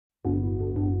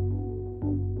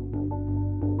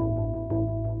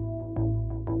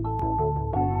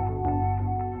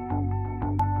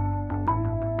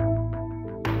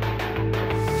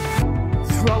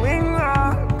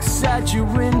at your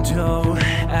window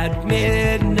at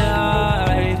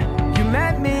midnight. You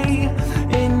met me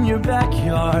in your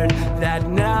backyard that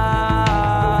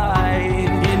night.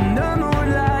 In the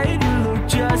moonlight, you looked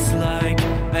just like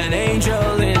an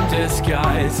angel in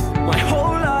disguise. My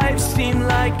whole life seemed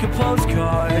like a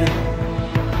postcard.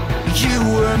 You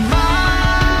were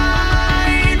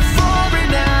mine for a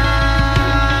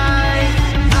night.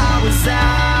 I was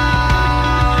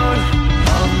out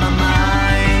of my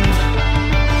mind.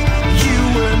 You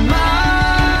were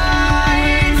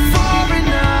mine for a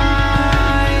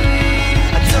night.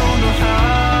 I don't know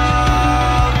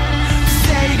how to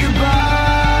say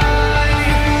goodbye.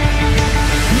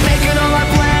 Making all my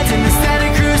plans in the Santa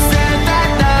Cruz sand that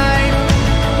night.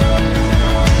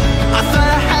 I thought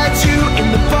I had you in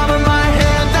the palm of my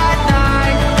hand that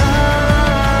night.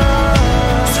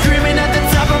 Screaming at the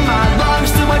top of my lungs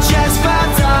till my chest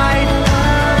felt tight.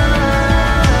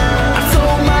 I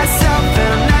told myself that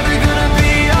I'm never gonna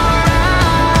be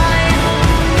alright.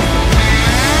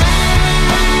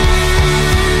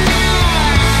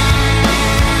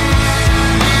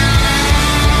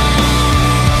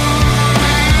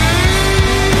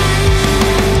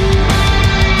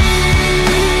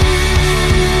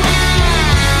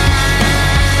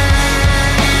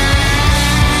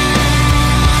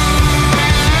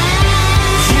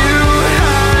 You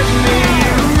had me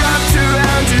wrapped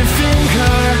around your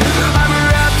finger. I'm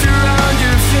wrapped around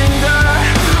your finger.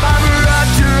 I'm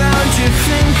wrapped around your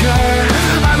finger.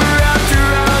 I'm wrapped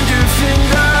around your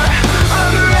finger.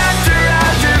 I'm wrapped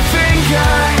around your finger.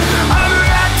 I'm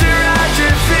wrapped around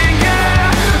your finger.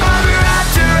 I'm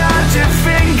wrapped around your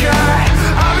finger.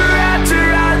 I'm wrapped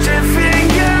around your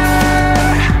finger.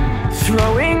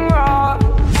 Throwing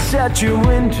rocks at your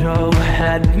window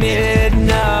at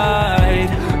midnight.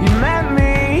 You met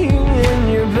me in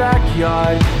your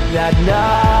backyard that night.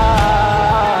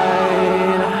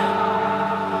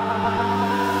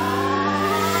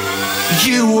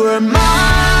 You were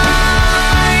mine.